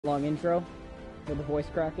long intro with the voice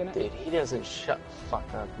crack in it. Dude, he doesn't shut the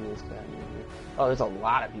fuck up in this guy movie. Oh, there's a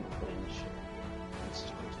lot of people playing this shit.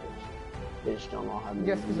 They just don't know how to do it.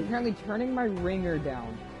 Yes, because apparently turning my ringer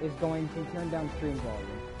down is going to turn down stream volume.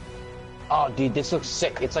 Oh, dude, this looks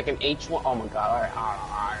sick. It's like an H1. Oh my god, alright.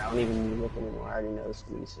 I don't even need to look anymore. I already know this is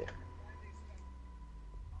gonna be sick.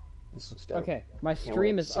 This looks dope. Okay, my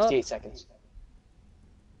stream is 68 up. seconds.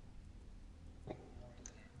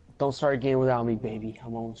 Don't start a game without me, baby.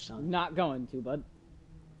 I'm almost done. Not going to, bud.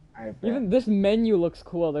 Alright, Even this menu looks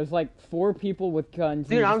cool. There's like 4 people with guns.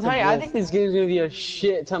 dude, I'm telling you, I think this game's gonna be a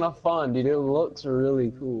shit ton of fun, dude. It looks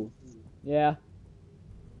really cool. Yeah.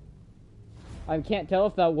 I can't tell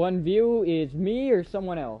if that one view is me or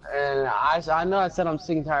someone else. And I know I said I'm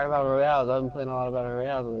sick and tired of Battle Royales. I've been playing a lot of Battle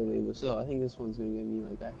Royales lately, but still, I think this one's gonna get me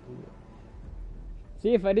like back into it.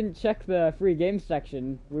 See, if I didn't check the free games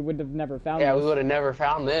section, we would have never found Yeah, this. we would have never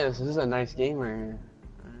found this. This is a nice game right here.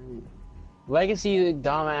 Alright. Legacy,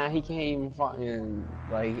 dumbass, he can't even fucking,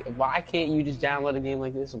 like, why can't you just download a game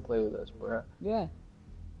like this and play with us, bro? Yeah.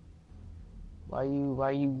 Why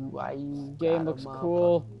you Game looks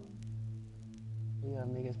cool. You gotta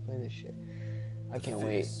make us play this shit. I can't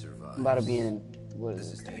wait. I'm about to be in, what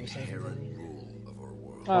is it, 30 seconds?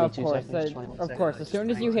 Oh, of 22 course, seconds, 21 of course. As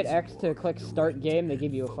soon as you hit X to click start game, they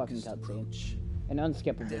give you a fucking cutscene. An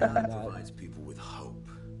unskippable one that.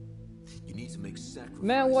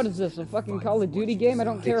 Man, what is this? A fucking Call of Duty game? I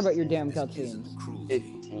don't care about your damn cutscenes.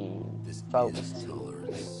 15.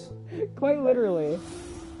 Focus. Quite literally.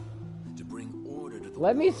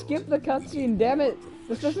 Let me skip the cutscene, damn it!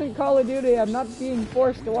 This isn't Call of Duty. I'm not being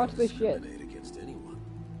forced to watch this shit.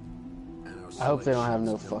 I hope they don't have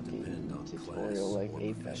no fucking tutorial like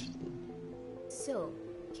Apex. So,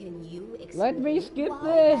 can you let me skip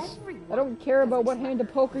this! I don't care about what hand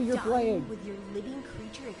of poker you're playing. With your living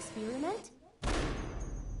creature experiment?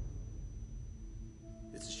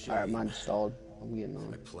 Alright, mine's stalled. I'm getting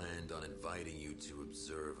on. I planned on inviting you to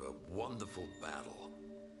observe a wonderful battle.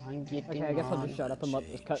 Okay, I guess I'll just shut up and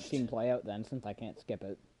let this cutscene play out then, since I can't skip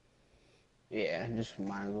it. Yeah, just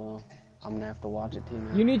might as well. I'm gonna have to watch it too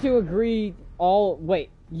now. You need to agree all- wait.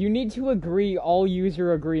 You need to agree all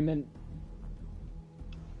user agreement.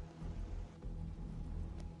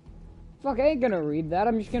 Fuck, I ain't gonna read that,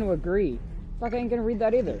 I'm just gonna agree. Fuck, I ain't gonna read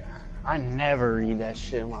that either. I never read that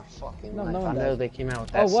shit in my fucking life. No I know does. they came out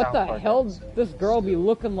with that. Oh, what South the Park hell? episode. This girl be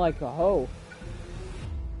looking like a hoe.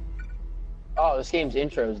 Oh, this game's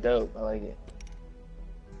intro is dope. I like it.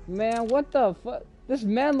 Man, what the fuck? This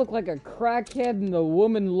man looked like a crackhead and the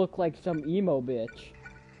woman looked like some emo bitch.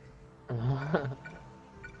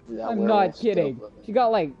 Dude, I'm not kidding. She got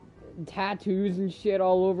like tattoos and shit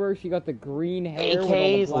all over. She got the green hair.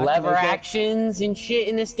 AKs, with all the black lever makeup. actions and shit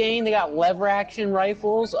in this game. They got lever action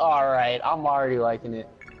rifles. Alright, I'm already liking it.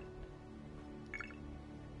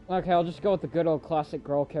 Okay, I'll just go with the good old classic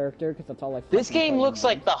girl character because that's all I. This fucking game play looks now.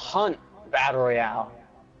 like the Hunt Battle Royale.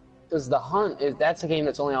 Because the Hunt is that's a game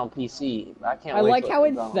that's only on PC. I can't. I wait like till how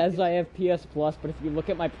it comes out. says I have PS Plus, but if you look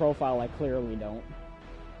at my profile, I clearly don't.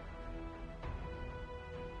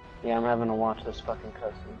 Yeah, I'm having to watch this fucking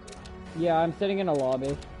cutscene. Yeah, I'm sitting in a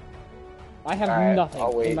lobby. I have Alright, nothing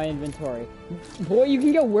I'll wait. in my inventory. Boy, you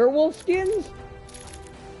can get werewolf skins?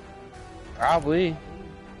 Probably.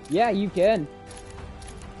 Yeah, you can.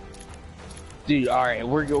 Dude, alright,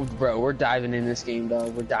 we're diving in this game,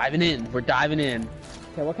 dog. We're diving in.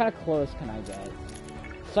 Okay, what kind of clothes can I get?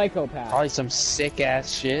 Psychopath. Probably some sick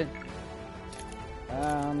ass shit.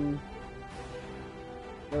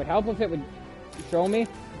 It would help if it would show me.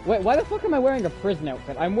 Wait, why the fuck am I wearing a prison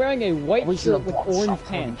outfit? I'm wearing a white shirt with orange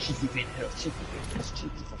pants.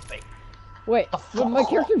 Wait, did my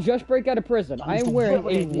character just break out of prison? I am wearing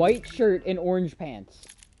a white shirt and orange pants.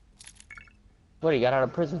 What, he got out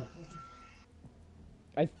of prison?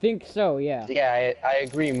 I think so, yeah. Yeah, I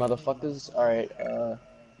agree, motherfuckers. Alright,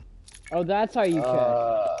 Oh, that's how you check.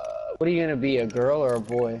 what are you gonna be, a girl or a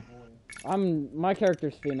boy? My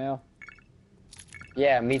character's female.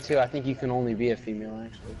 Yeah, me too. I think you can only be a female,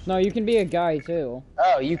 actually. No, you can be a guy too.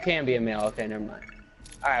 Oh, you can be a male. Okay, never mind.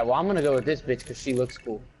 Alright, well, I'm gonna go with this bitch because she looks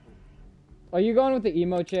cool. Are you going with the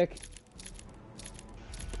emo chick?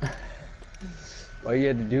 Why you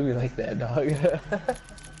had to do me like that, dog?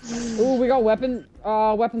 Ooh, we got weapon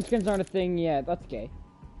skins aren't a thing yet. That's gay.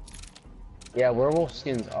 Yeah, werewolf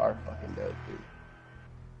skins are fucking dope, dude.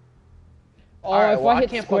 Oh, Alright, if well, I hit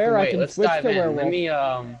can't square, fucking I wait. can Let's switch dive to in. werewolf. Let me,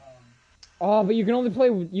 Oh, but you can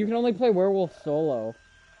only play werewolf solo.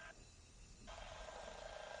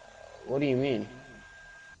 what do you mean?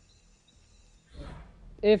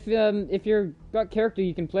 If you're got character,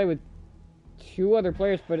 you can play with 2 other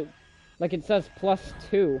players, but Like, it says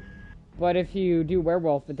 +2. But if you do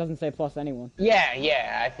werewolf, it doesn't say plus anyone.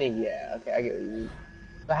 Yeah, I think, yeah. Okay, I get what you mean.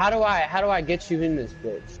 But how do I get you in this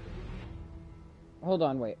bitch? Hold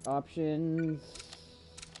on, wait. Options.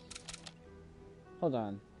 Hold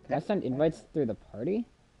on. Can I send invites through the party?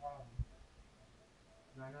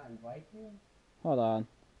 Can I not invite you? Hold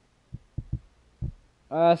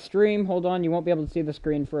on. Stream, hold on. You won't be able to see the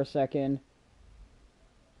screen for a second.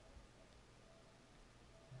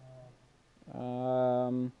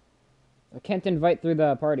 I can't invite through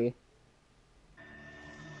the party.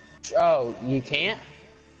 Oh, you can't?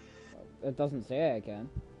 It doesn't say I can.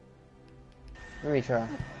 Let me try.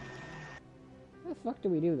 How the fuck do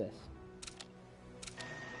we do this?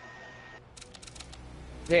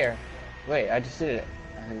 There. Wait, I just did it.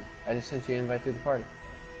 I just sent you an invite through the party.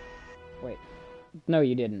 Wait. No,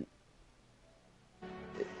 you didn't.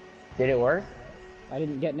 Did it work? I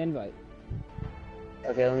didn't get an invite.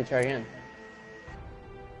 Okay, let me try again.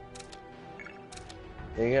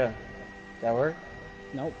 There you go. Does that work?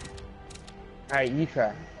 Nope. Alright, you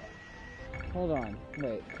try. Hold on.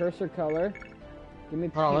 Wait. Cursor color. Give me.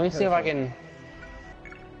 Hold on, let me see if I can.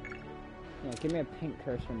 Yeah, give me a pink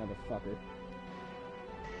cursor, motherfucker.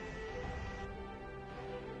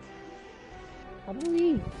 How do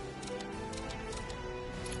we?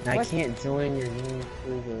 I What? can't join your name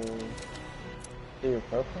through your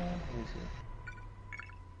profile? Let me see.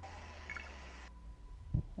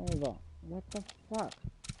 Hold on. What the fuck?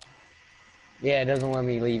 Yeah, it doesn't let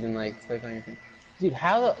me leave and like click on anything. Dude,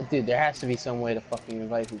 dude, there has to be some way to fucking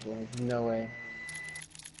invite people. There's no way.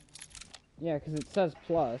 Yeah, because it says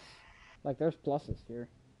plus. Like, there's pluses here.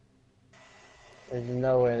 There's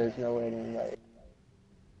no way to invite.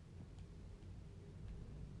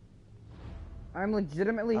 I'm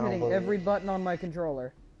legitimately I don't hitting believe every it. button on my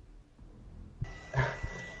controller.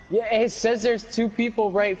 Yeah, it says there's 2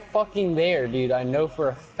 people right fucking there, dude. I know for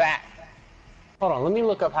a fact. Hold on, let me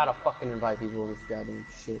look up how to fucking invite people in this goddamn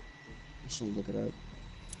shit. I should look it up.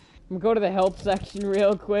 I'm gonna go to the help section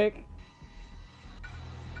real quick.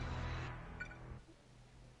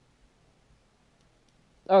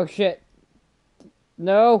 Oh shit.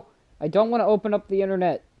 No! I don't want to open up the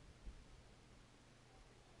internet.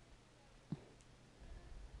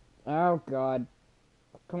 Oh god.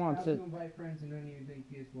 Come on, sit. Invite friends and then you think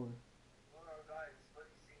PS4.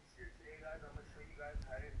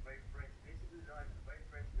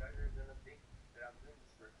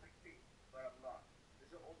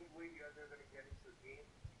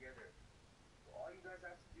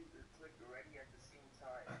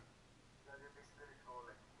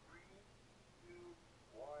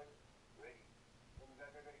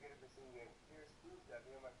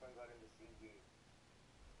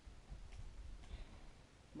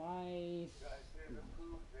 My...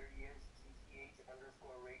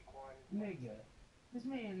 Nigga, this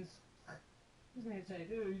man said,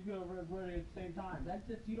 dude, you gotta run at the same time. That's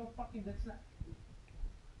just, you don't fucking, that's not.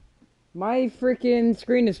 My freaking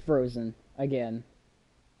screen is frozen. Again.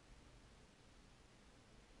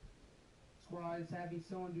 Squads having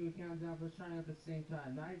someone do a countdown for trying at the same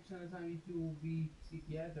time. 90% of the time you two will be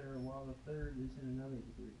together while the third is in another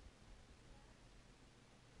degree.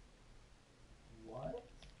 What?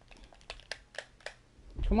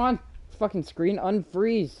 Come on, fucking screen,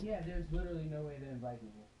 unfreeze. Yeah, there's literally no way to invite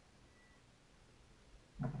people.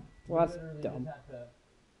 Well, You that's literally dumb. just have to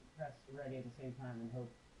press ready at the same time and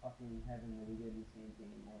hope fucking heaven that we get in the same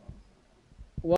game all on the